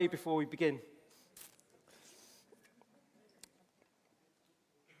Before we begin.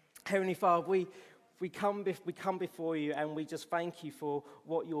 Heavenly Father, we come before you and we just thank you for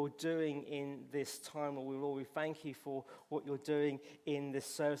what you're doing in this time, Lord. We thank you for what you're doing in this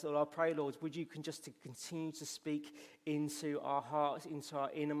service. Lord, I pray, Lord, would you just to continue to speak into our hearts, into our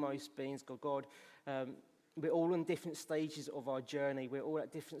innermost beings, God. We're all in different stages of our journey. We're all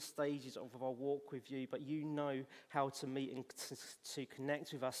at different stages of our walk with you, but you know how to meet and to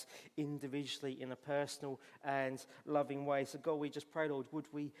connect with us individually in a personal and loving way. So God, we just pray, Lord, would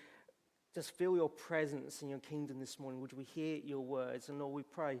we just feel your presence in your kingdom this morning? Would we hear your words? And Lord, we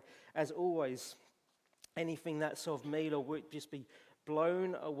pray, as always, anything that's of me, Lord, would just be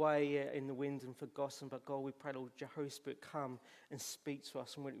blown away in the wind and forgotten. But God, we pray, Lord, your Holy Spirit come and speak to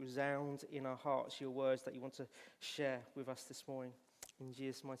us, and would it resound in our hearts, your words that you want to share with us this morning. In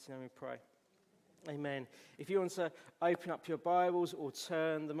Jesus' mighty name we pray. Amen. If you want to open up your Bibles or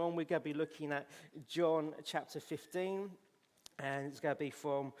turn them on, we're going to be looking at John chapter 15, and it's going to be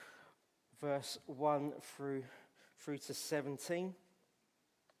from verse 1 through to 17.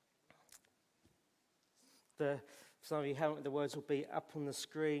 For some of you haven't, the words will be up on the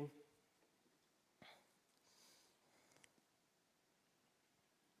screen.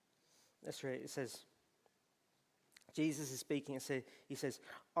 That's right. It says, Jesus is speaking. He says,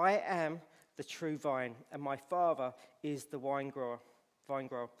 I am the true vine, and my Father is the vine grower.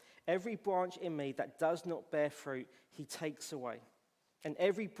 Every branch in me that does not bear fruit, he takes away. And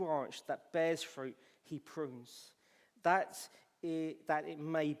every branch that bears fruit, he prunes, that it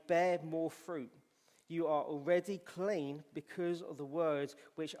may bear more fruit. You are already clean because of the words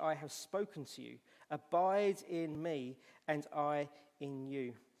which I have spoken to you. Abide in me, and I in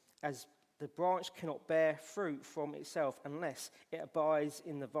you. As the branch cannot bear fruit from itself unless it abides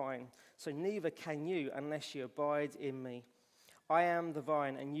in the vine, so neither can you unless you abide in me. I am the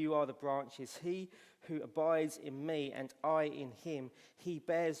vine, and you are the branches. He who abides in me, and I in him, he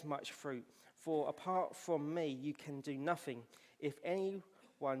bears much fruit. For apart from me, you can do nothing. If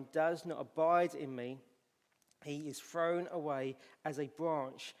anyone does not abide in me, he is thrown away as a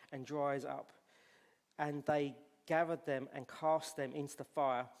branch and dries up. And they gather them and cast them into the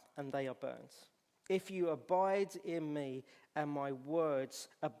fire, and they are burnt. If you abide in me, and my words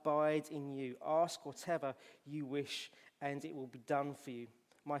abide in you, ask whatever you wish, and it will be done for you.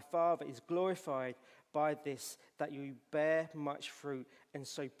 My Father is glorified by this, that you bear much fruit, and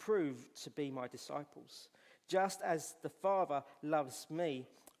so prove to be my disciples. Just as the Father loves me,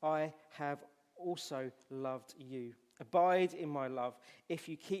 I have also loved you. Abide in my love. If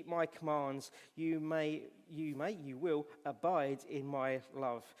you keep my commands, you will abide in my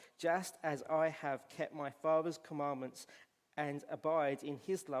love, just as I have kept my Father's commandments and abide in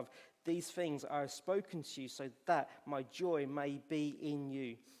his love. These things I have spoken to you, so that my joy may be in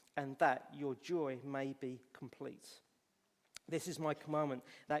you, and that your joy may be complete. This is my commandment,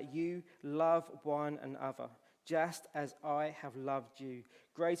 that you love one another, just as I have loved you.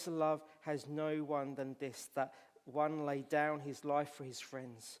 Greater love has no one than this, that one lay down his life for his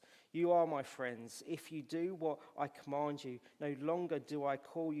friends. You are my friends, if you do what I command you. No longer do I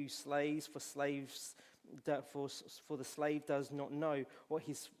call you slaves, for the slave does not know what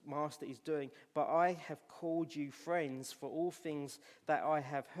his master is doing. But I have called you friends, for all things that I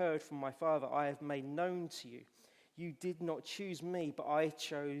have heard from my Father I have made known to you. You did not choose me, but I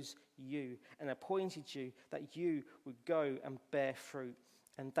chose you and appointed you that you would go and bear fruit,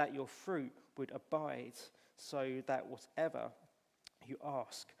 and that your fruit would abide, so that whatever you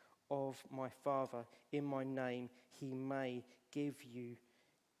ask of my Father in my name, he may give you.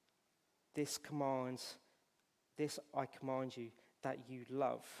 This I command you, that you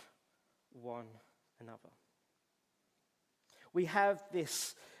love one another. We have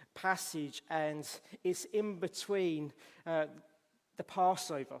this passage, and it's in between the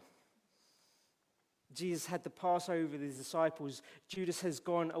Passover. Jesus had the Passover with his disciples. Judas has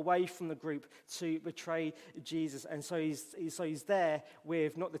gone away from the group to betray Jesus. And so he's there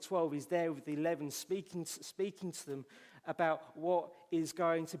with, not the 12, he's there with the 11, speaking to them about what is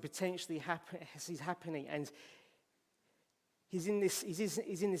going to potentially happen, is happening. And he's in this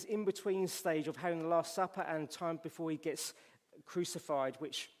in-between stage of having the Last Supper and time before he gets crucified,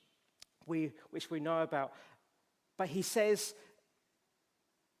 which we know about. But he says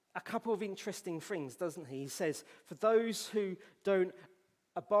a couple of interesting things, doesn't he? He says, for those who don't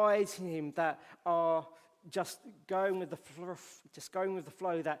abide in him, that are just going with the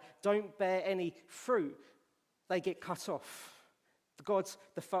flow, that don't bear any fruit, they get cut off. God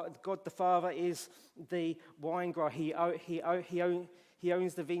the Father is the wine grower. He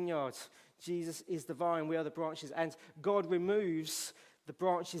owns the vineyard. Jesus is the vine. We are the branches. And God removes the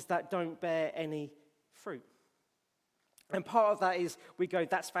branches that don't bear any fruit. And part of that is we go,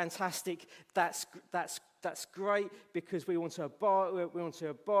 that's fantastic, that's great, because we want to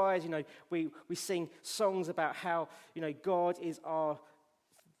abide. We sing songs about how, God is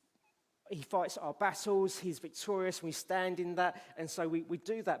He fights our battles, He's victorious, and we stand in that, and so we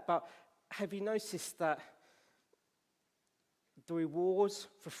do that. But have you noticed that the reward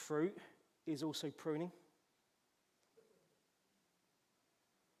for fruit is also pruning?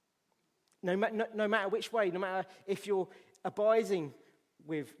 No matter which way, no matter if you're abiding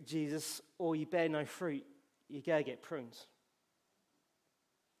with Jesus or you bear no fruit, you're going to get pruned.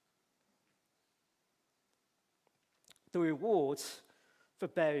 The reward for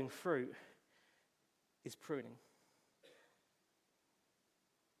bearing fruit is pruning.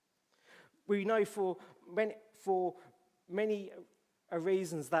 We know for many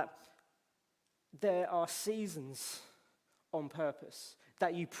reasons that there are seasons on purpose,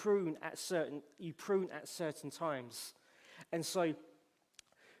 that you prune at certain times. And so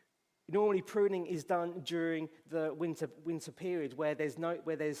normally pruning is done during the winter period where there's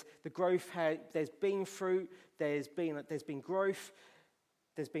the growth, there's been fruit, there's been growth,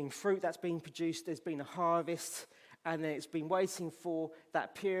 there's been fruit that's been produced, there's been a harvest, and then it's been waiting for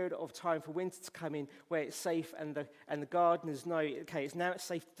that period of time for winter to come in where it's safe, and the gardeners know, okay, it's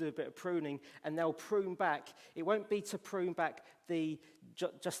safe to do a bit of pruning, and they'll prune back. It won't be to prune back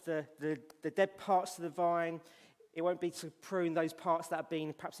just the dead parts of the vine. It won't be to prune those parts that have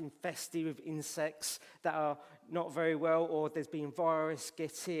been perhaps infested with insects that are not very well, or there's been virus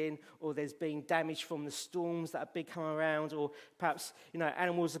get in, or there's been damage from the storms that have been come around, or perhaps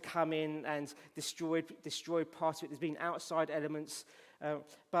animals have come in and destroyed part of it. There's been outside elements,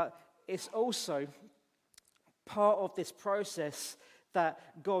 but it's also part of this process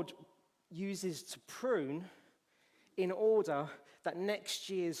that God uses to prune in order that next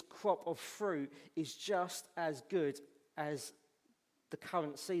year's crop of fruit is just as good as the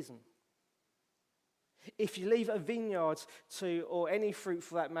current season. If you leave a vineyard or any fruit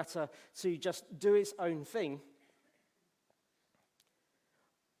for that matter, to just do its own thing,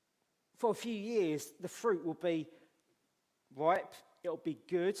 for a few years the fruit will be ripe, it'll be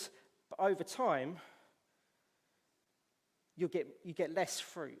good, but over time you get less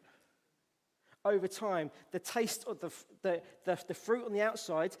fruit. Over time, the taste of the fruit on the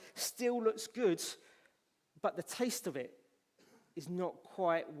outside still looks good, but the taste of it is not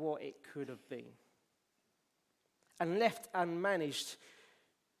quite what it could have been. And left unmanaged,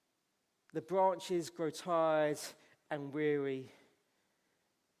 the branches grow tired and weary,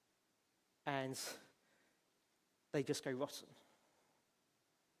 and they just go rotten.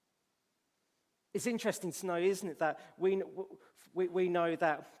 It's interesting to know, isn't it, that we know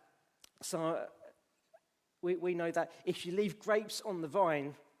that. So we know that if you leave grapes on the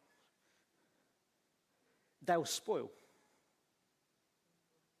vine, they'll spoil.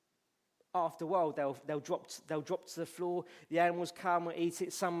 After a while, they'll drop to the floor. The animals come and eat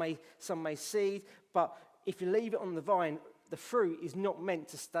it. Some may seed. But if you leave it on the vine, the fruit is not meant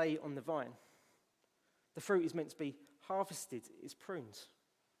to stay on the vine. The fruit is meant to be harvested. It's pruned.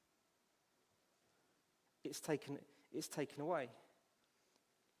 It's taken away.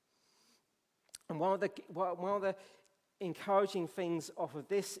 And one of the encouraging things off of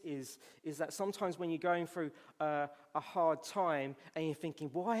this is that sometimes when you're going through a hard time and you're thinking,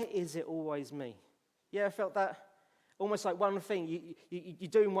 why is it always me? Yeah, I felt that. Almost like one thing, you're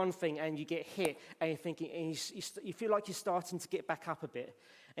doing one thing and you get hit, and you're thinking, and you feel like you're starting to get back up a bit.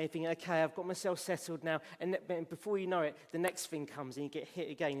 And you're thinking, okay, I've got myself settled now. And before you know it, the next thing comes and you get hit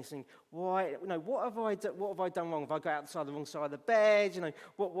again. You're thinking, why? What have I done wrong? Have I got outside the wrong side of the bed?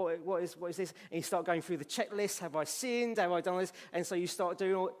 What is this? And you start going through the checklist. Have I sinned? Have I done this? And so you start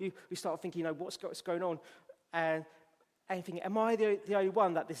you start thinking, what's going on? And you think, am I the only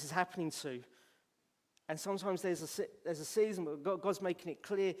one that this is happening to? And sometimes there's a season where God's making it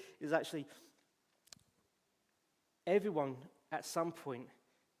clear is actually everyone at some point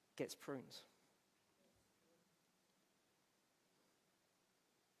gets pruned.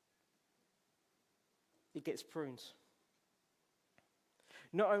 It gets pruned.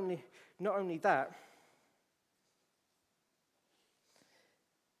 Not only that,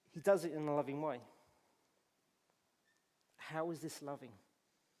 he does it in a loving way. How is this loving?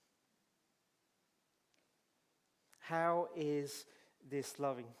 How is this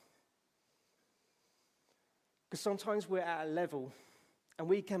loving? Because sometimes we're at a level and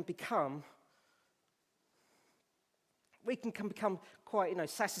we can become quite,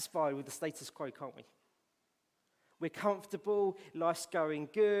 satisfied with the status quo, can't we? We're comfortable, life's going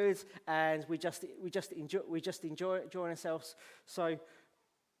good, and we just enjoy ourselves. So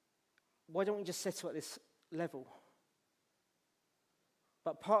why don't we just settle at this level?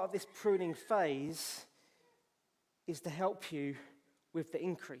 But part of this pruning phase is to help you with the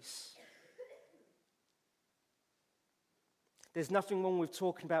increase. There's nothing wrong with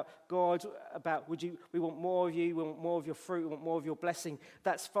talking about God, about we want more of you, we want more of your fruit, we want more of your blessing.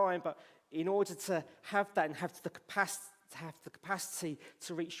 That's fine, but in order to have that and have the capacity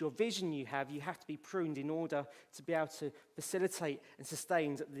to reach your vision you have to be pruned in order to be able to facilitate and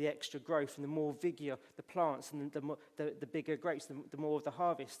sustain the extra growth and the more vigor the plants and the bigger grapes, the more of the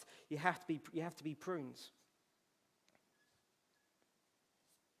harvest. You have to be pruned.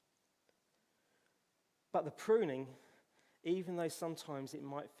 But the pruning, even though sometimes it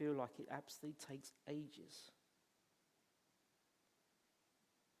might feel like it absolutely takes ages,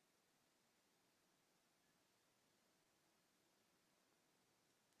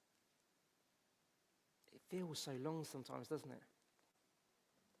 it feels so long sometimes, doesn't it?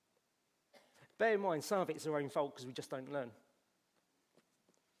 Bear in mind, some of it's our own fault because we just don't learn.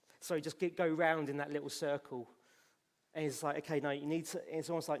 So we just go round in that little circle, and it's like, okay, no, you need to. It's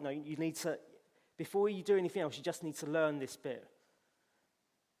almost like, no, you need to. Before you do anything else, you just need to learn this bit.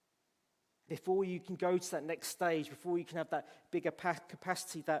 Before you can go to that next stage, before you can have that bigger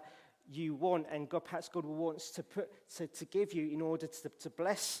capacity that you want, and perhaps God wants to give you in order to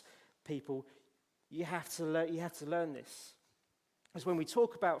bless people, you have to learn this. Because when we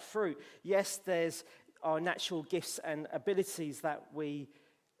talk about fruit, yes, there's our natural gifts and abilities that we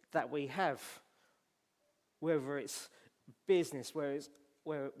have, whether it's business, where it's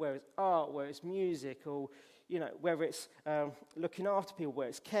art, where it's music, or whether it's looking after people, where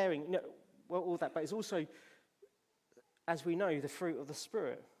it's caring, all that. But it's also, as we know, the fruit of the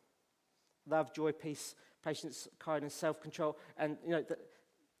Spirit: love, joy, peace, patience, kindness, self-control, and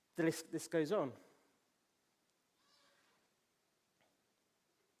the list goes on.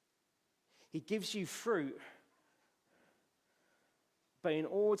 He gives you fruit, but in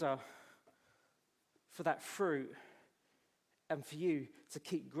order for that fruit and for you to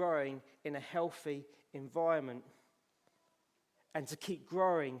keep growing in a healthy environment and to keep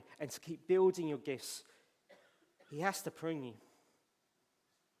growing and to keep building your gifts, he has to prune you.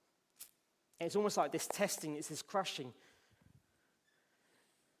 And it's almost like this testing, it's this crushing.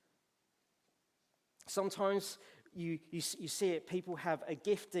 Sometimes you see it, people have a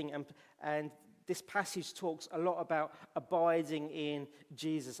gifting, and this passage talks a lot about abiding in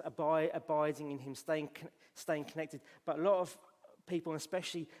Jesus, abiding in him, staying connected. But a lot of people, and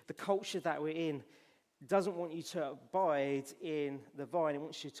especially the culture that we're in, doesn't want you to abide in the vine. It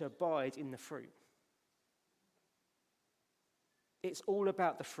wants you to abide in the fruit. It's all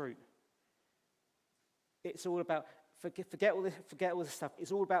about the fruit. It's all about, forget all the stuff.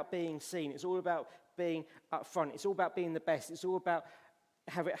 It's all about being seen. It's all about being up front. It's all about being the best. It's all about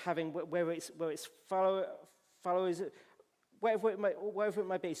having whether it's followers, whatever it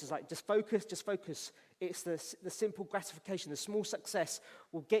may be. It's just like, just focus. It's the simple gratification, the small success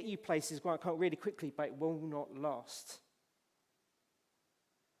will get you places really quickly, but it will not last.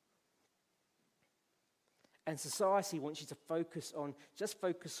 And society wants you to focus on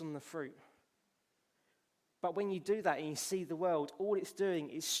the fruit. But when you do that and you see the world, all it's doing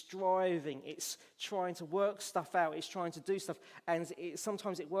is striving. It's trying to work stuff out. It's trying to do stuff. And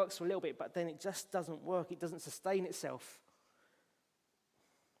sometimes it works for a little bit, but then it just doesn't work. It doesn't sustain itself.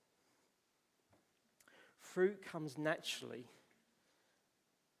 Fruit comes naturally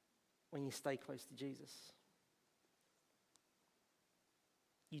when you stay close to Jesus.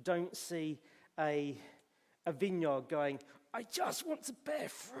 You don't see a vineyard going, I just want to bear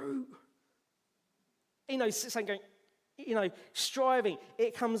fruit. Saying, going, striving.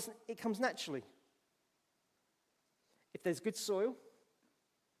 It comes naturally. If there's good soil,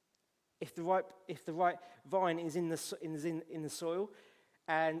 if the right vine is in the soil,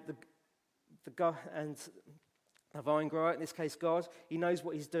 and the vine grower, in this case God, he knows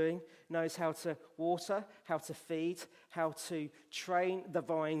what he's doing, knows how to water, how to feed, how to train the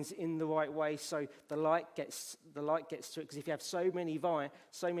vines in the right way so the light gets to it. Because if you have so many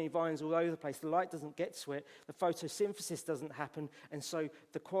vines all over the place, the light doesn't get to it, the photosynthesis doesn't happen, and so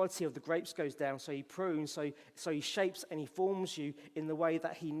the quality of the grapes goes down. So he prunes, so he shapes and he forms you in the way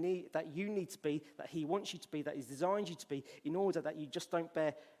that you need to be, that he wants you to be, that he's designed you to be, in order that you just don't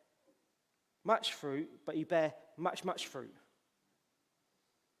bear much fruit, but you bear much fruit.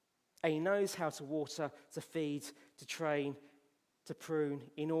 And he knows how to water, to feed, to train, to prune,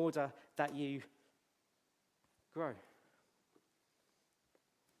 in order that you grow.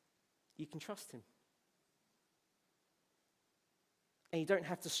 You can trust him. And you don't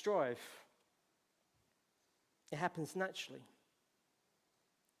have to strive. It happens naturally.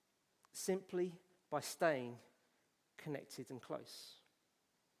 simply by staying connected and close.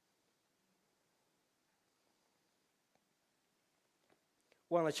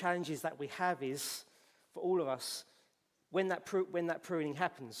 One of the challenges that we have is, for all of us, when that pruning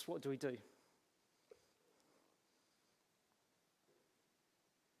happens, what do?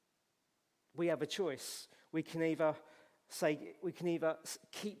 We have a choice. We can either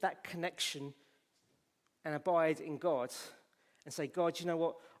keep that connection and abide in God and say, God, you know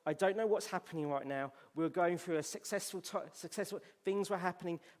what? I don't know what's happening right now. We're going through a successful things were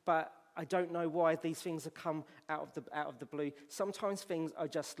happening, but I don't know why these things have come out of the blue. Sometimes things are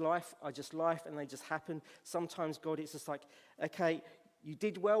just life, and they just happen. Sometimes God, it's just like, okay, you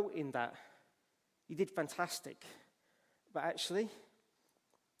did well in that. You did fantastic. But actually,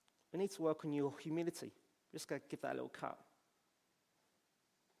 we need to work on your humility. Just go give that a little cut.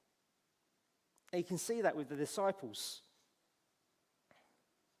 And you can see that with the disciples.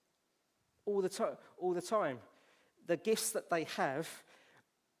 All the time. The gifts that they have,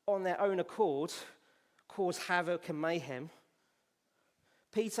 on their own accord, cause havoc and mayhem.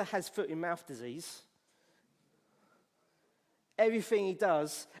 Peter has foot-and-mouth disease. Everything he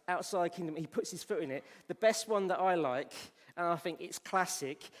does outside the kingdom, he puts his foot in it. The best one that I like, and I think it's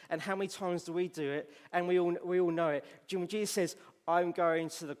classic, and how many times do we do it? And we all know it. When Jesus says, I'm going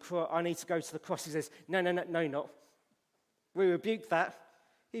to the cross, I need to go to the cross, he says, no, not. We rebuke that.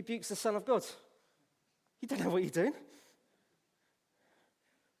 He rebukes the Son of God. You don't know what you're doing.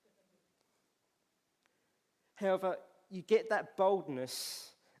 However, you get that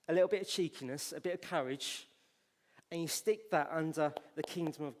boldness, a little bit of cheekiness, a bit of courage, and you stick that under the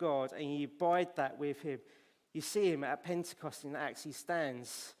kingdom of God, and you abide that with him. You see him at Pentecost in Acts. He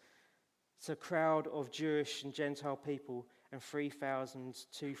stands to a crowd of Jewish and Gentile people, and 3,000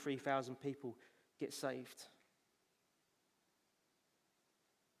 people get saved.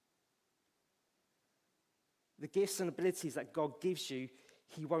 The gifts and abilities that God gives you,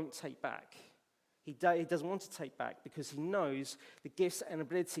 he won't take back. He doesn't want to take back because he knows the gifts and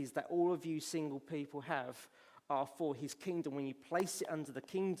abilities that all of you single people have are for his kingdom. When you place it under the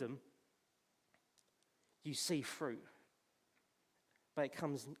kingdom, you see fruit. But it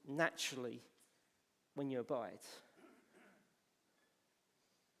comes naturally when you abide.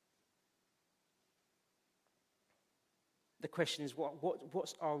 The question is,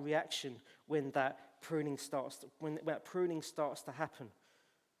 what's our reaction when that pruning starts to happen?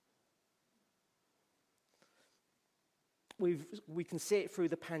 We can see it through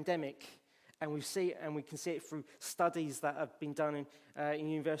the pandemic, and we can see it through studies that have been done in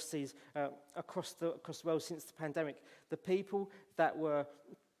universities across the world since the pandemic. The people that were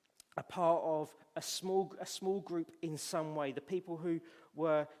a part of a small group in some way, the people who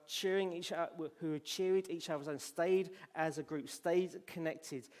were cheering each other, who cheered each other and stayed as a group, stayed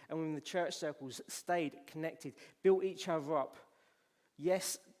connected, and when the church circles stayed connected, built each other up.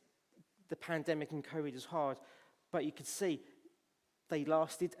 Yes, the pandemic and COVID is hard, but you could see they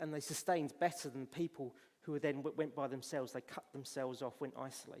lasted and they sustained better than people who then went by themselves. They cut themselves off, went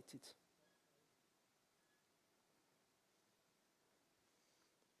isolated.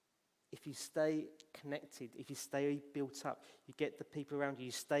 If you stay connected, if you stay built up, you get the people around you,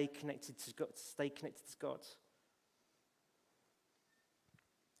 you stay connected to God.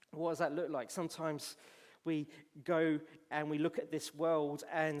 What does that look like? Sometimes we go and we look at this world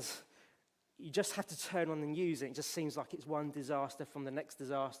and you just have to turn on the news and it just seems like it's one disaster from the next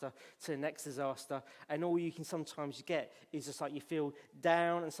disaster to the next disaster. And all you can sometimes get is just like you feel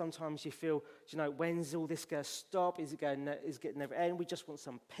down, and sometimes you feel, when's all this going to stop? Is it going to never end? We just want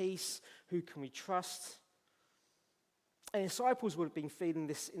some peace. Who can we trust? And the disciples would have been feeling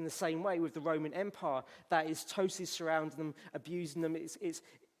this in the same way with the Roman Empire that is totally surrounding them, abusing them, it's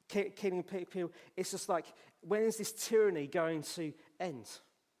killing people. It's just like, when is this tyranny going to end?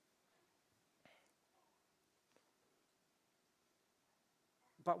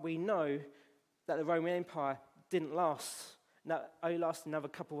 But we know that the Roman Empire didn't last. No, only lasted another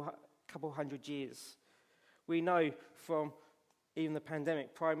couple hundred years. We know from even the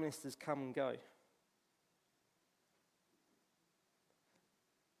pandemic, prime ministers come and go.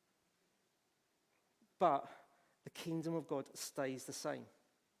 But the kingdom of God stays the same.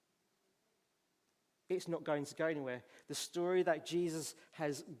 It's not going to go anywhere. The story that Jesus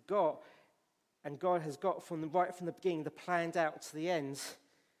has got, and God has got right from the beginning, the planned out to the end,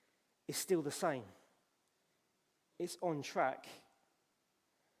 is still the same. It's on track.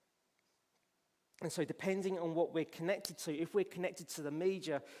 And so depending on what we're connected to, if we're connected to the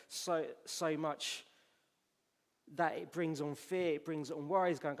media so much that it brings on fear, it brings on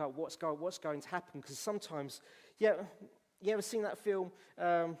worries, going, what's going to happen? Because sometimes, you ever seen that film,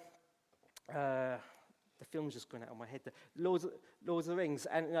 the film's just gone out of my head. The Lord of the Rings.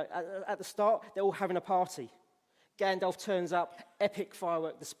 And at the start, they're all having a party. Gandalf turns up, epic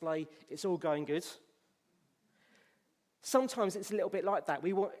firework display. It's all going good. Sometimes it's a little bit like that.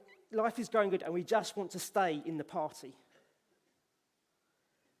 Life is going good, and we just want to stay in the party.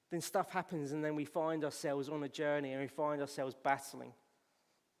 Then stuff happens, and then we find ourselves on a journey, and we find ourselves battling.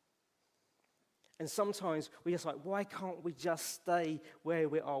 And sometimes we're just like, why can't we just stay where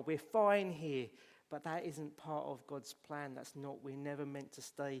we are? We're fine here. But that isn't part of God's plan. We're never meant to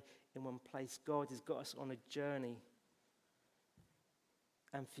stay in one place. God has got us on a journey.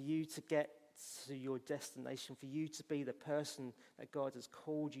 And for you to get to your destination, for you to be the person that God has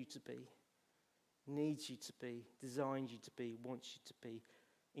called you to be, needs you to be, designed you to be, wants you to be,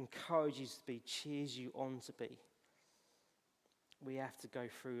 encourages you to be, cheers you on to be, we have to go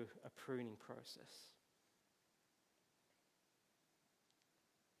through a pruning process.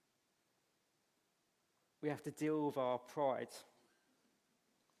 We have to deal with our pride,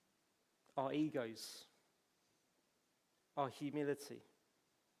 our egos, our humility.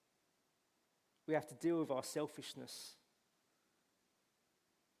 We have to deal with our selfishness.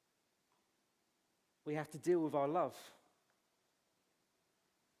 We have to deal with our love.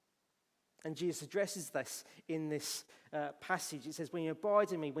 And Jesus addresses this in this passage. It says, when you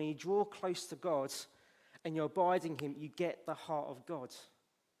abide in me, when you draw close to God and you abide in him, you get the heart of God.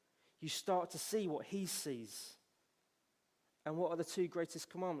 You start to see what he sees. And what are the two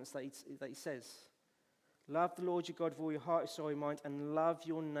greatest commandments that he says? Love the Lord your God with all your heart, soul, and mind, and love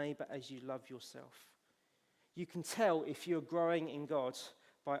your neighbor as you love yourself. You can tell if you're growing in God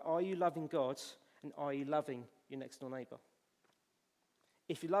by, are you loving God and are you loving your next door neighbor?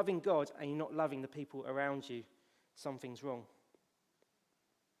 If you're loving God and you're not loving the people around you, something's wrong.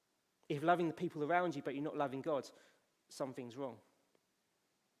 If you're loving the people around you but you're not loving God, something's wrong.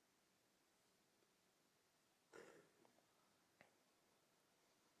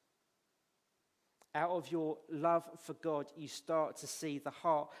 Out of your love for God, you start to see the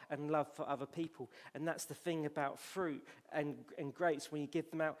heart and love for other people. And that's the thing about fruit and grapes. When you give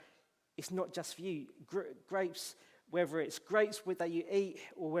them out, it's not just for you. Grapes, whether it's grapes that you eat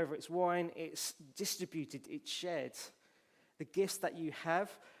or whether it's wine, it's distributed, it's shared. The gifts that you have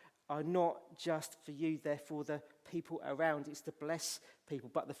are not just for you, they're for the people around. It's to bless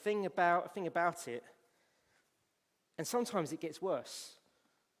people. But the thing about it, and sometimes it gets worse.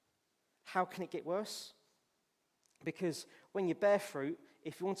 How can it get worse? Because when you bear fruit,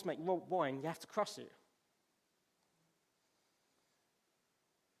 if you want to make wine, you have to crush it.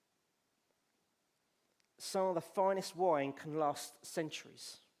 Some of the finest wine can last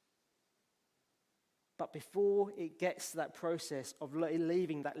centuries. But before it gets to that process of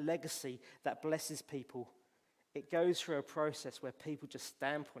leaving that legacy that blesses people, it goes through a process where people just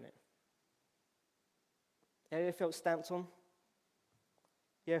stamp on it. Have you ever felt stamped on?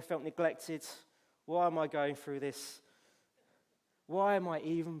 You ever felt neglected? Why am I going through this? Why am I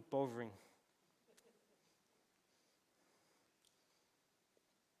even bothering?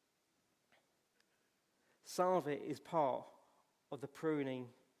 Some of it is part of the pruning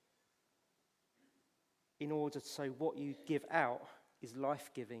in order so what you give out is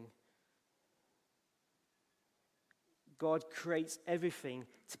life-giving. God creates everything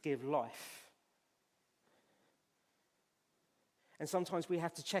to give life. And sometimes we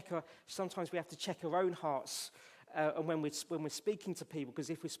have to check our own hearts, and when we're speaking to people, because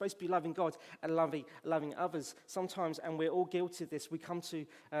if we're supposed to be loving God and loving others, sometimes, and we're all guilty of this, we come to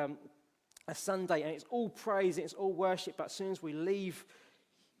a Sunday and it's all praise, it's all worship, but as soon as we leave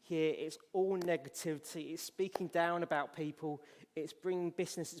here, it's all negativity. It's speaking down about people. It's bringing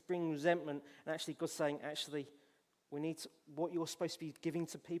business. It's bringing resentment. And actually, God's saying, what you're supposed to be giving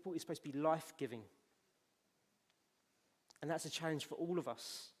to people is supposed to be life-giving. And that's a challenge for all of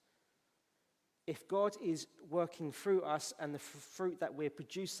us. If God is working through us and the fruit that we're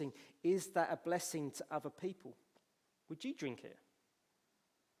producing, is that a blessing to other people? Would you drink it?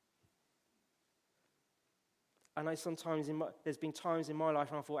 I know sometimes there's been times in my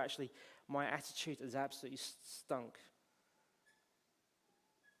life when I thought, actually, my attitude has absolutely stunk.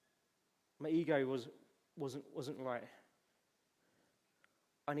 My ego wasn't right.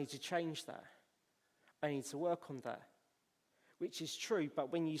 I need to change that. I need to work on that. Which is true,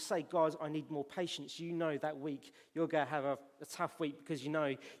 but when you say, God, I need more patience, you know that week you're going to have a tough week because you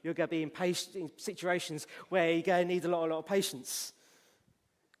know you're going to be in situations where you're going to need a lot of patience.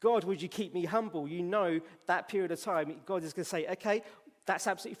 God, would you keep me humble? You know that period of time, God is going to say, okay, that's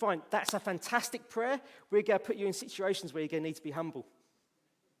absolutely fine. That's a fantastic prayer. We're going to put you in situations where you're going to need to be humble.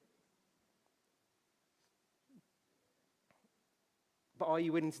 But are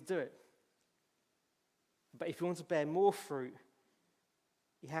you willing to do it? But if you want to bear more fruit,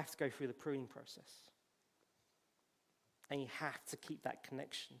 you have to go through the pruning process. And you have to keep that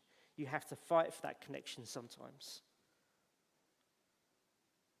connection. You have to fight for that connection sometimes.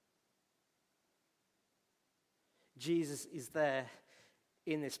 Jesus is there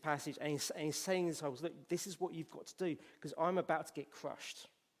in this passage, and he's saying to the disciples, look, this is what you've got to do, because I'm about to get crushed,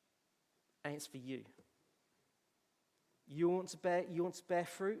 and it's for you. You want to bear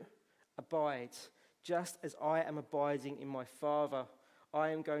fruit? Abide. Just as I am abiding in my Father, I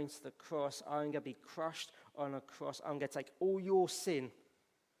am going to the cross. I'm going to be crushed on a cross. I'm going to take all your sin,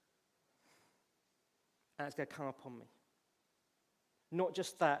 and it's going to come upon me. Not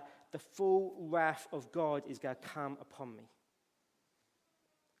just that, the full wrath of God is going to come upon me.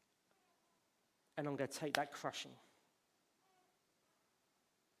 And I'm going to take that crushing.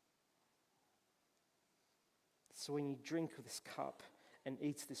 So when you drink of this cup and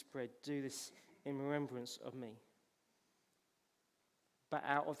eat of this bread, do this in remembrance of me. But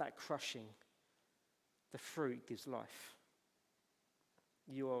out of that crushing, the fruit gives life.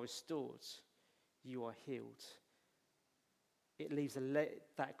 You are restored. You are healed. It leaves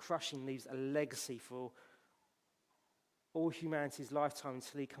that crushing leaves a legacy for all humanity's lifetime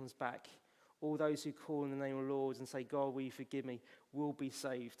until he comes back. All those who call in the name of the Lord and say, God, will you forgive me, will be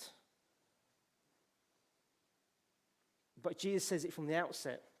saved. But Jesus says it from the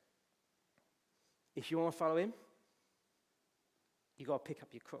outset. If you want to follow him, you've got to pick up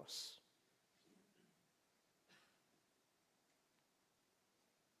your cross.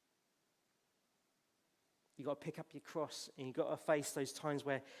 You've got to pick up your cross, and you've got to face those times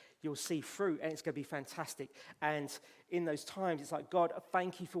where you'll see fruit, and it's going to be fantastic. And in those times, it's like, God,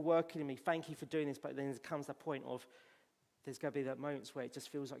 thank you for working in me. Thank you for doing this. But then there comes the point of there's going to be that moments where it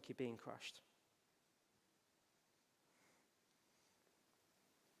just feels like you're being crushed.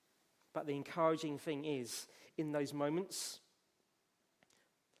 But the encouraging thing is, in those moments,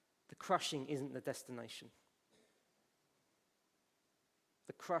 the crushing isn't the destination.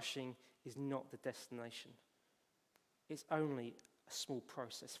 The crushing is not the destination. It's only a small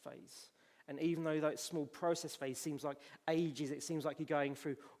process phase. And even though that small process phase seems like ages, it seems like you're going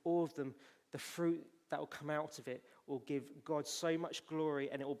through all of them, the fruit that will come out of it will give God so much glory,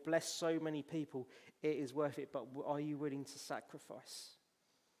 and it will bless so many people. It is worth it. But are you willing to sacrifice?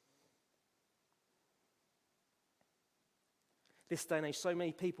 This day and age, so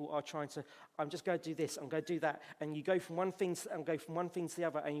many people are trying to, I'm just going to do this, I'm going to do that. And you go from one thing to the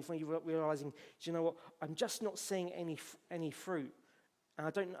other, and you're realizing, do you know what? I'm just not seeing any fruit. And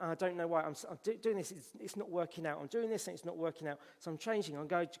I don't know why. I'm doing this, it's not working out. I'm doing this, and it's not working out. So I'm changing, I'm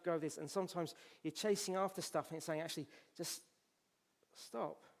going to go with this. And sometimes you're chasing after stuff, and it's saying, actually, just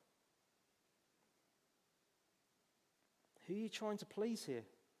stop. Who are you trying to please here?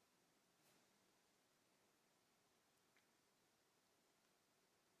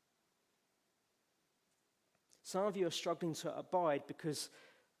 Some of you are struggling to abide because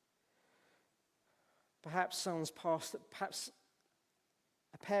perhaps perhaps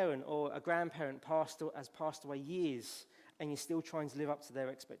a parent or a grandparent has passed away years, and you're still trying to live up to their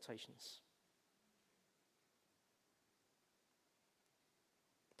expectations.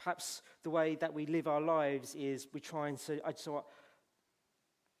 Perhaps the way that we live our lives is we're trying to,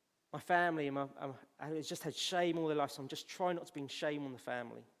 my family, I just had shame all their life, so I'm just trying not to bring shame on the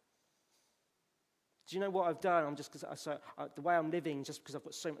family. Do you know what I've done? The way I'm living, just because I've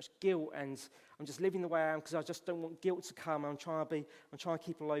got so much guilt, and I'm just living the way I am because I just don't want guilt to come. I'm trying to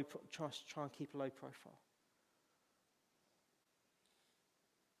keep a low profile.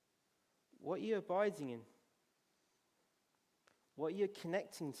 What are you abiding in? What are you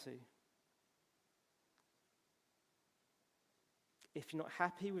connecting to? If you're not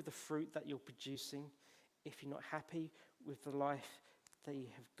happy with the fruit that you're producing, if you're not happy with the life that you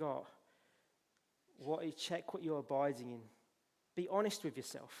have got, check what you're abiding in. Be honest with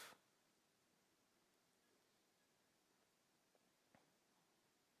yourself.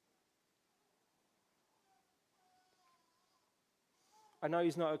 I know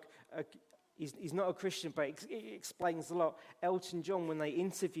he's not a Christian, but it explains a lot. Elton John, when they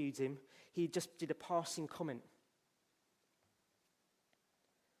interviewed him, he just did a passing comment.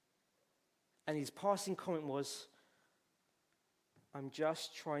 And his passing comment was, I'm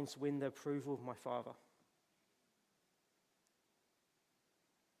just trying to win the approval of my Father.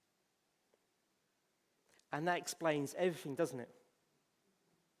 And that explains everything, doesn't it?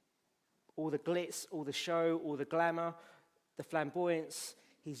 All the glitz, all the show, all the glamour, the flamboyance.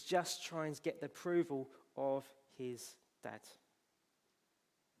 He's just trying to get the approval of his dad.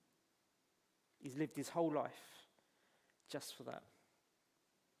 He's lived his whole life just for that.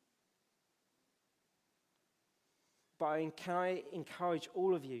 Can I encourage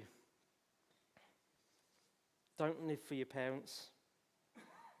all of you, don't live for your parents.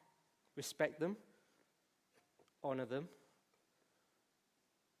 Respect them. Honour them.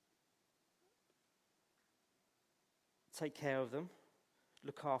 Take care of them.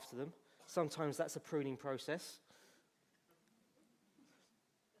 Look after them. Sometimes that's a pruning process.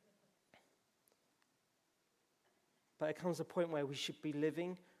 But there comes a point where we should be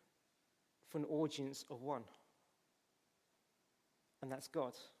living for an audience of one. And that's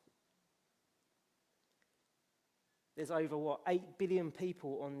God. There's over, 8 billion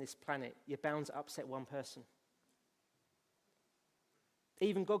people on this planet. You're bound to upset one person.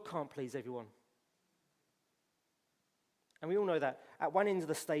 Even God can't please everyone. And we all know that. At one end of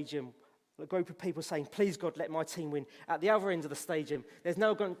the stadium, a group of people saying, please God, let my team win. At the other end of the stadium, there's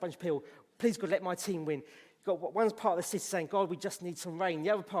no bunch of people, please God, let my team win. You've got one part of the city saying, God, we just need some rain.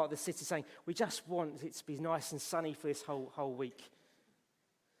 The other part of the city saying, we just want it to be nice and sunny for this whole week.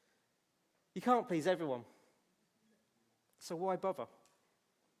 You can't please everyone. So why bother?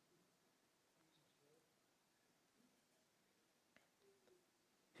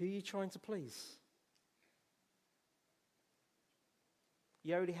 Who are you trying to please?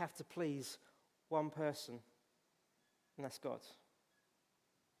 You only have to please one person, and that's God.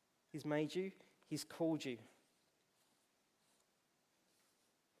 He's made you. He's called you.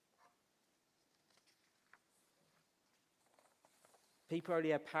 People only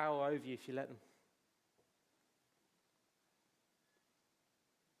have power over you if you let them.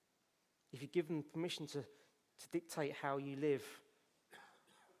 If you give them permission to dictate how you live,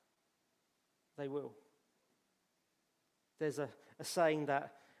 they will. There's a saying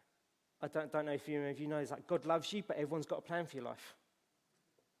that, I don't know if you know, is that God loves you, but everyone's got a plan for your life.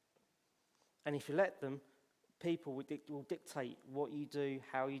 And if you let them, people will dictate what you do,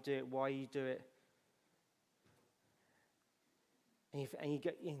 how you do it, why you do it. And you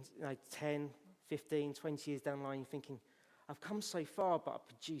get 10, 15, 20 years down the line, you're thinking, I've come so far, but I've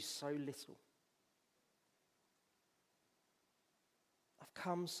produced so little. I've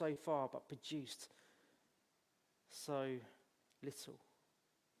come so far, but produced so little.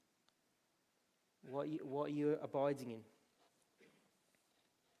 What are you abiding in?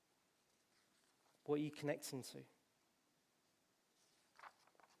 What are you connecting to?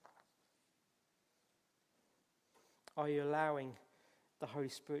 Are you allowing the Holy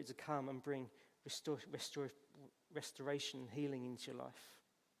Spirit to come and bring restoration and healing into your life?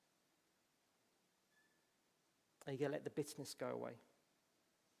 Are you going to let the bitterness go away?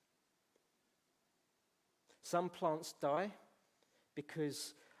 Some plants die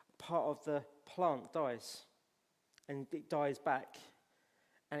because part of the plant dies, and it dies back,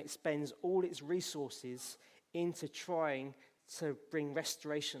 and it spends all its resources into trying to bring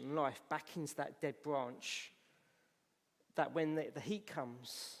restoration and life back into that dead branch, that when the heat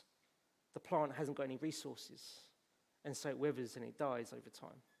comes, the plant hasn't got any resources, and so it withers and it dies over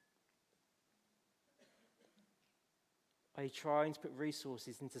time. Are you trying to put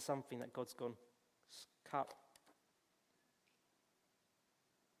resources into something that God's gone, cut?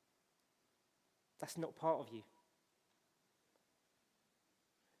 That's not part of you.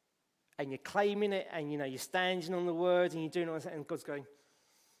 And you're claiming it, and you're standing on the word, and you're doing all that, and God's going,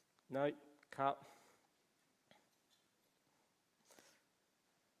 no, cut.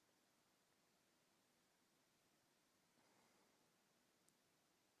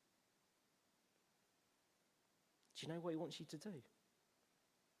 Do you know what he wants you to do? Do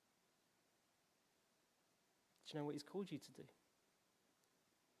you know what he's called you to do?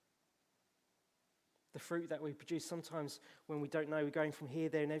 The fruit that we produce sometimes when we don't know, we're going from here,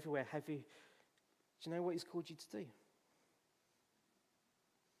 there, and everywhere. Do you know what he's called you to do?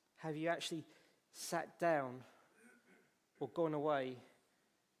 Have you actually sat down or gone away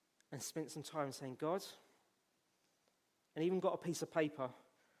and spent some time saying, God, and even got a piece of paper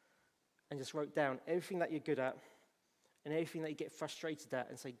and just wrote down everything that you're good at and everything that you get frustrated at,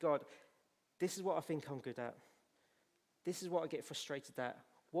 and say, God, this is what I think I'm good at. This is what I get frustrated at.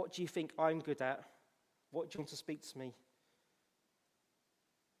 What do you think I'm good at? What do you want to speak to me?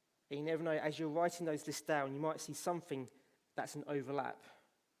 And you never know, as you're writing those lists down, you might see something that's an overlap.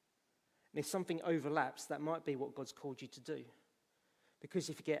 And if something overlaps, that might be what God's called you to do. Because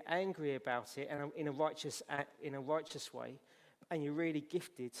if you get angry about it and in a righteous way, and you're really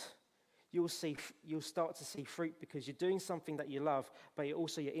gifted, you'll start to see fruit because you're doing something that you love, but you're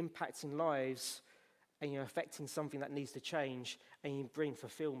impacting lives, and you're affecting something that needs to change, and you bring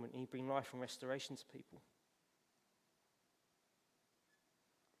fulfillment, and you bring life and restoration to people.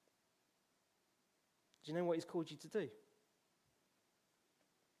 Do you know what he's called you to do?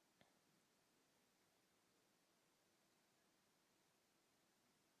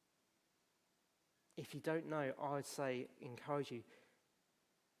 if you don't know, I'd say, encourage you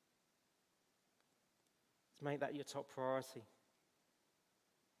to make that your top priority.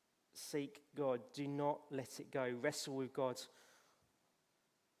 Seek God. Do not let it go. Wrestle with God.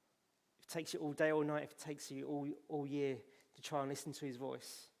 If it takes you all day, all night, if it takes you all year to try and listen to his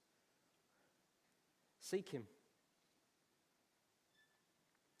voice, seek him.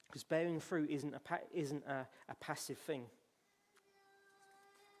 Because bearing fruit isn't a passive thing.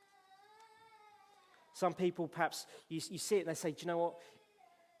 Some people, perhaps, you see it and they say, do you know what?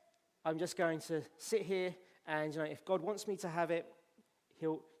 I'm just going to sit here and, if God wants me to have it, it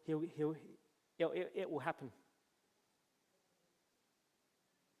will happen.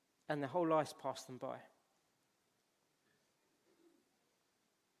 And their whole life's passed them by.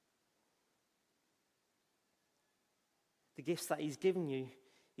 The gifts that he's given you,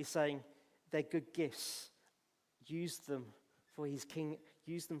 he's saying they're good gifts. Use them for his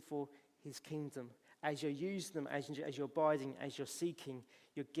kingdom. As you use them, as you're abiding, as you're seeking,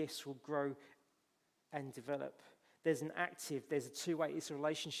 your gifts will grow and develop. There's a two-way, it's a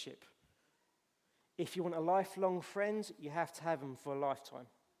relationship. If you want a lifelong friend, you have to have them for a lifetime.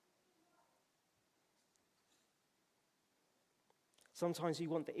 Sometimes we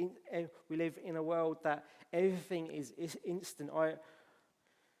live in a world that everything is instant.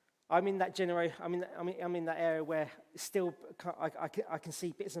 I'm in that generation. I'm in that area where still I can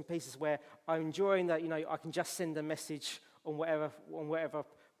see bits and pieces where I'm enjoying that. I can just send a message on whatever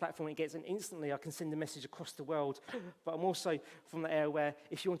platform it gets, and instantly I can send a message across the world. But I'm also from the area where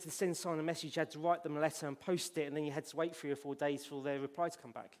if you wanted to send someone a message, you had to write them a letter and post it, and then you had to wait 3 or 4 days for their reply to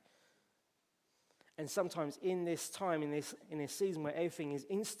come back. And sometimes in this time, in this season where everything is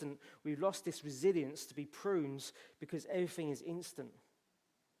instant, we've lost this resilience to be prunes because everything is instant.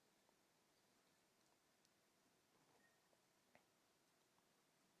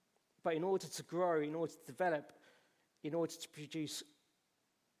 But in order to grow, in order to develop, in order to produce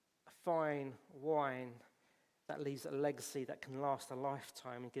a fine wine that leaves a legacy that can last a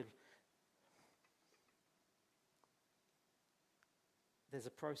lifetime and there's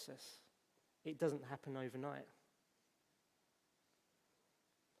a process. It doesn't happen overnight.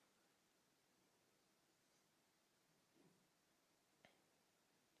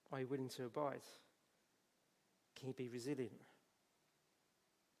 Are you willing to abide? Can you be resilient?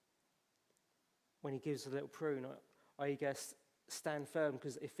 When he gives a little prune, are you going to stand firm?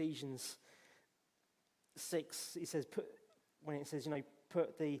 Because Ephesians 6, it says,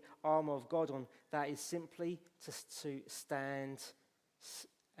 put the armor of God on, that is simply to stand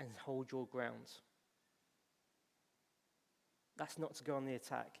and hold your ground. That's not to go on the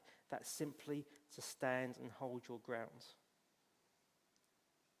attack. That's simply to stand and hold your ground.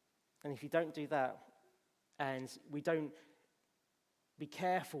 And if you don't do that, and we don't be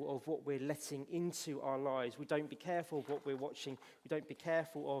careful of what we're letting into our lives, we don't be careful of what we're watching, we don't be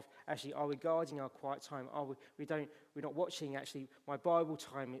careful of, actually, are we guarding our quiet time? We're not watching, actually, my Bible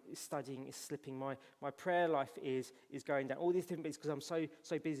time is studying, is slipping, my prayer life is going down. All these different bits, because I'm so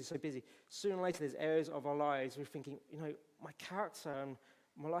busy. Sooner or later, there's areas of our lives we're thinking, my character and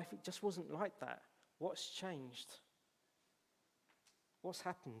my life, it just wasn't like that. What's changed? What's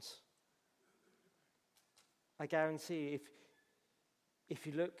happened? I guarantee you, if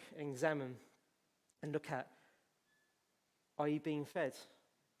you look and examine and look at, are you being fed?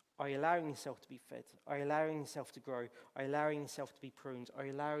 Are you allowing yourself to be fed? Are you allowing yourself to grow? Are you allowing yourself to be pruned? Are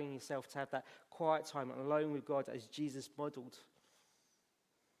you allowing yourself to have that quiet time alone with God as Jesus modeled?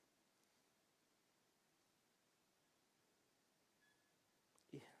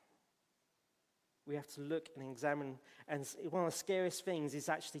 We have to look and examine, and one of the scariest things is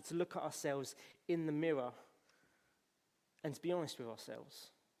actually to look at ourselves in the mirror and to be honest with ourselves.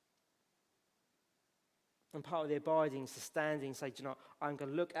 And part of the abiding is to stand and say, do you know, I'm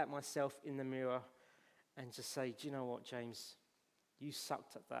going to look at myself in the mirror and just say, do you know what, James? You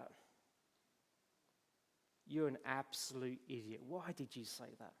sucked at that. You're an absolute idiot. Why did you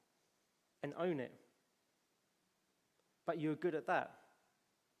say that? And own it. But you're good at that.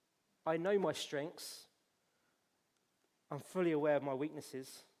 I know my strengths. I'm fully aware of my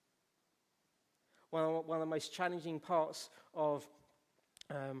weaknesses. One of the most challenging parts of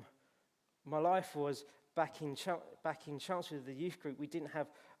my life was back in Chancellor of the youth group. We didn't have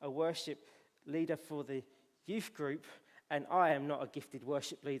a worship leader for the youth group, and I am not a gifted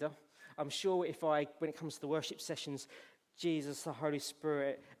worship leader. I'm sure when it comes to the worship sessions, Jesus, the Holy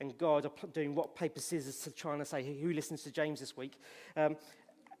Spirit, and God are doing rock, paper, scissors to trying to say who listens to James this week.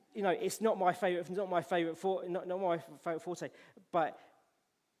 It's not my favorite forte, but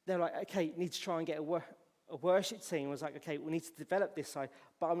they're like, okay, you need to try and get a worship team was like, okay, we need to develop this side,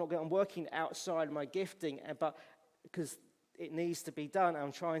 but I'm working outside my gifting, but because it needs to be done.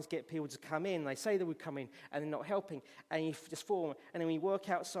 I'm trying to get people to come in. They say they would come in, and they're not helping. And you just form. And then when you work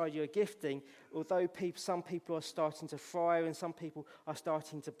outside your gifting, although some people are starting to thrive and some people are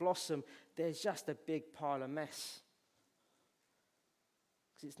starting to blossom, there's just a big pile of mess.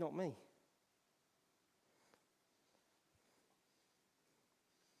 Because it's not me.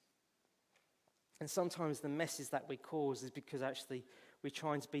 And sometimes the messes that we cause is because actually we're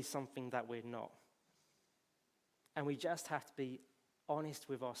trying to be something that we're not. And we just have to be honest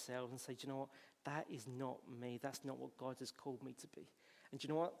with ourselves and say, do you know what? That is not me. That's not what God has called me to be. And do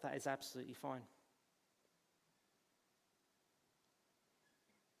you know what? That is absolutely fine.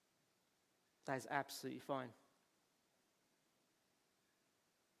 That is absolutely fine.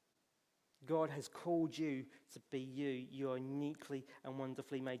 God has called you to be you. You are uniquely and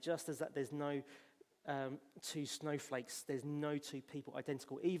wonderfully made. Just as that there's no two snowflakes, there's no two people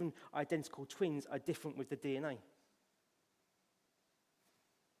identical. Even identical twins are different with the DNA.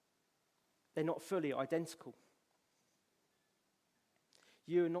 They're not fully identical.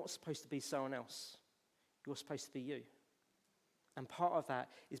 You're not supposed to be someone else. You're supposed to be you. And part of that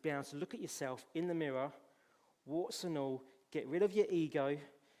is being able to look at yourself in the mirror, warts and all, get rid of your ego,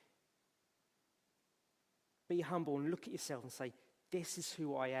 be humble and look at yourself and say, this is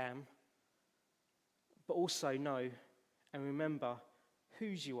who I am. But also know and remember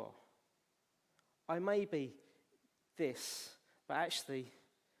whose you are. I may be this, but actually,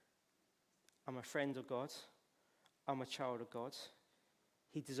 I'm a friend of God. I'm a child of God.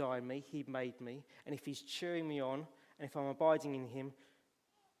 He designed me. He made me. And if he's cheering me on, and if I'm abiding in him,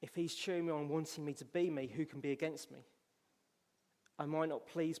 if he's cheering me on, wanting me to be me, who can be against me? I might not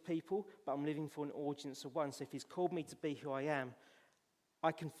please people, but I'm living for an audience of one. So if he's called me to be who I am,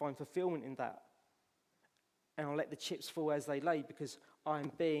 I can find fulfillment in that. And I'll let the chips fall as they lay because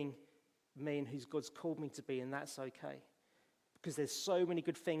I'm being me and who God's called me to be, and that's okay. Because there's so many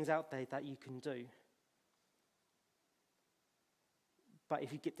good things out there that you can do. But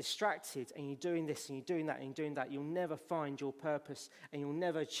if you get distracted and you're doing this and you're doing that and you're doing that, you'll never find your purpose and you'll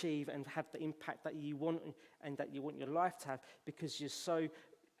never achieve and have the impact that you want and that you want your life to have because you're so,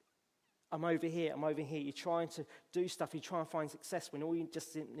 I'm over here. You're trying to do stuff. You try and find success when all you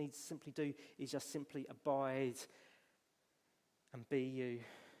just need to simply do is just simply abide and be you.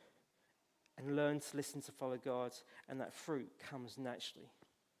 And learn to listen to follow God, and that fruit comes naturally.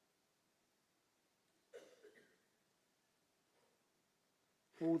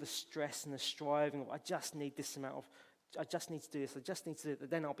 All the stress and the striving, I just need this amount of, I just need to do this, I just need to do it,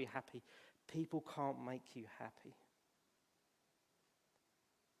 then I'll be happy. People can't make you happy.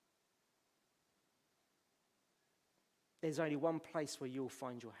 There's only one place where you'll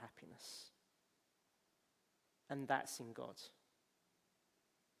find your happiness, and that's in God.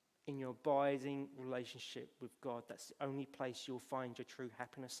 In your abiding relationship with God, that's the only place you'll find your true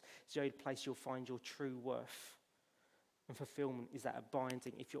happiness. It's the only place you'll find your true worth and fulfillment is that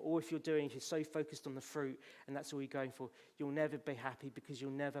abiding. If you're so focused on the fruit and that's all you're going for, you'll never be happy because you'll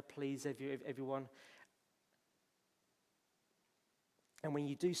never please everyone. And when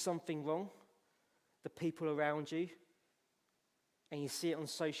you do something wrong, the people around you, and you see it on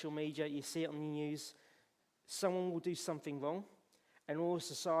social media, you see it on the news, someone will do something wrong, and all of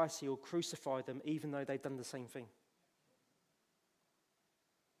society will crucify them even though they've done the same thing.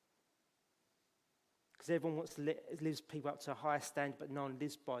 Because everyone lives people up to a higher standard, but no one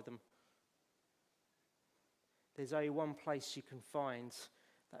lives by them. There's only one place you can find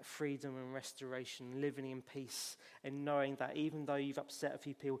that freedom and restoration, living in peace, and knowing that even though you've upset a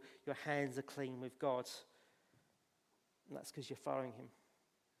few people, your hands are clean with God. And that's because you're following him.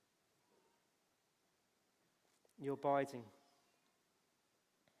 You're abiding.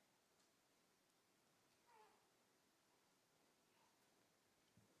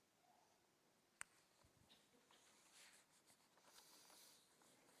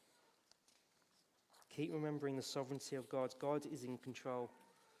 Keep remembering the sovereignty of God. God is in control.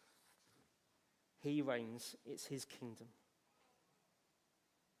 He reigns. It's his kingdom.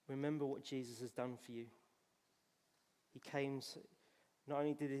 Remember what Jesus has done for you. He came, not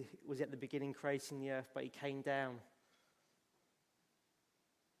only was he at the beginning creating the earth, but he came down,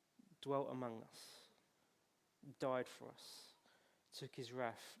 dwelt among us, died for us, took his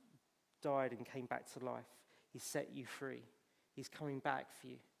wrath, died and came back to life. He set you free. He's coming back for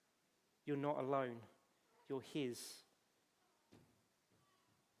you. You're not alone. You're his.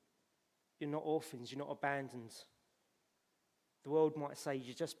 You're not orphans. You're not abandoned. The world might say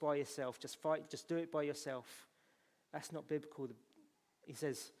you're just by yourself. Just fight. Just do it by yourself. That's not biblical. He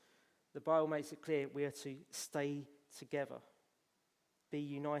says The Bible makes it clear we are to stay together, be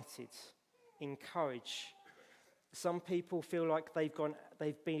united, encourage. Some people feel like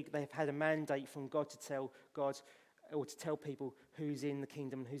they've had a mandate from God to tell God or to tell people who's in the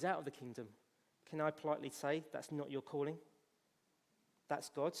kingdom and who's out of the kingdom. Can I politely say that's not your calling? That's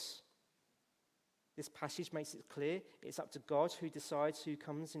God's. This passage makes it clear it's up to God who decides who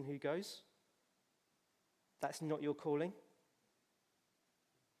comes and who goes. That's not your calling.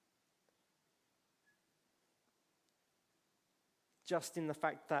 Just in the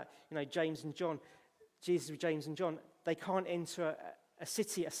fact that, James and John, Jesus with James and John, they can't enter a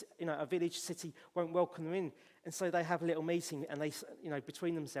city, a village city won't welcome them in. And so they have a little meeting and they,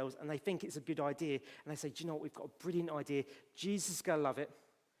 between themselves, and they think it's a good idea. And they say, do you know what, we've got a brilliant idea. Jesus is going to love it.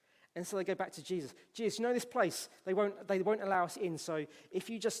 And so they go back to Jesus. Jesus, this place, they won't allow us in. So if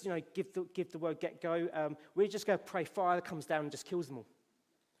you just, give the word get go, we're just going to pray fire comes down and just kills them all.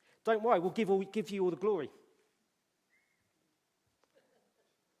 Don't worry, we'll give you all the glory.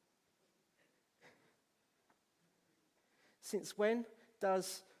 Since when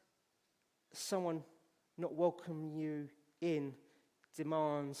does someone not welcome you in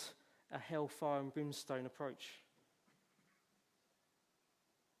demands a hellfire and brimstone approach?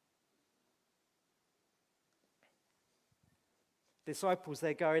 The disciples,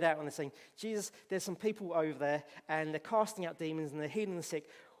 they're going out and they're saying, Jesus, there's some people over there and they're casting out demons and they're healing the sick.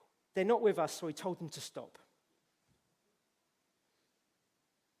 They're not with us, so he told them to stop.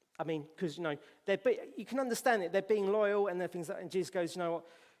 I mean, because, you can understand it. They're being loyal and they're things like that. And Jesus goes, you know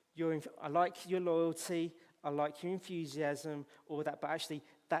what, I like your loyalty, I like your enthusiasm, all that, but actually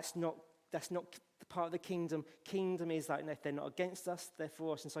that's not part of the kingdom. Kingdom is that if they're not against us, they're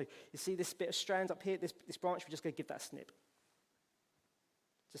for us. And so you see this bit of strand up here, this branch, we're just going to give that a snip.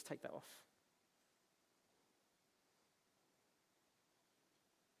 Just take that off.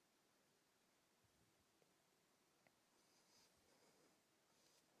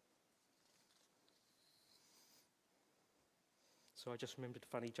 So I just remembered a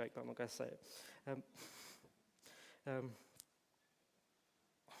funny joke, but I'm not going to say it. No,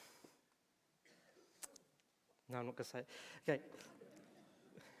 I'm not going to say it. Okay.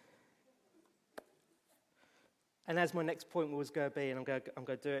 And as my next point was going to be, and I'm going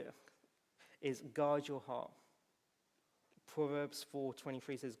to do it, is guard your heart. Proverbs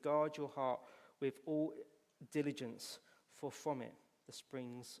 4:23 says, guard your heart with all diligence, for from it the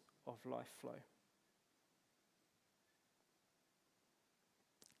springs of life flow.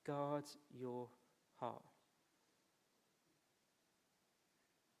 Guard your heart.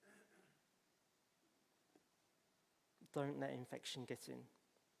 Don't let infection get in.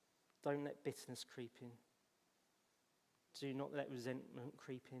 Don't let bitterness creep in. Do not let resentment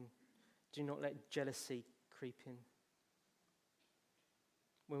creep in. Do not let jealousy creep in.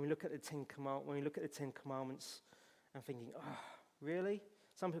 When we look at the Ten Commandments, I'm thinking, really?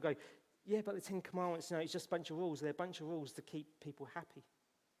 Some people go, yeah, but the Ten Commandments, it's just a bunch of rules. They're a bunch of rules to keep people happy.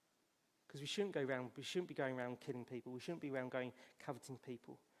 Because we shouldn't be going around killing people. We shouldn't be around going coveting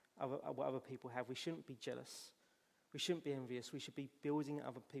people, what other people have. We shouldn't be jealous. We shouldn't be envious. We should be building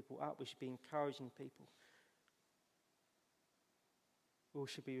other people up. We should be encouraging people. We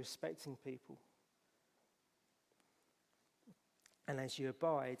should be respecting people. And as you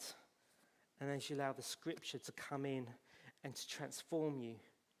abide, and as you allow the scripture to come in and to transform you,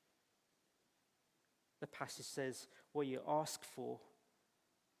 the passage says, what you ask for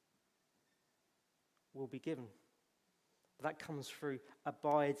will be given. That comes through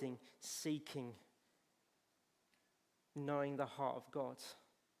abiding, seeking, knowing the heart of God.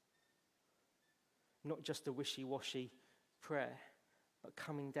 Not just a wishy-washy prayer, but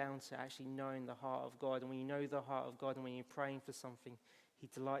coming down to actually knowing the heart of God. And when you know the heart of God and when you're praying for something, he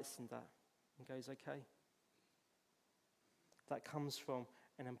delights in that and goes, okay. That comes from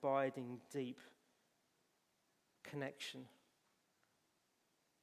an abiding, deep connection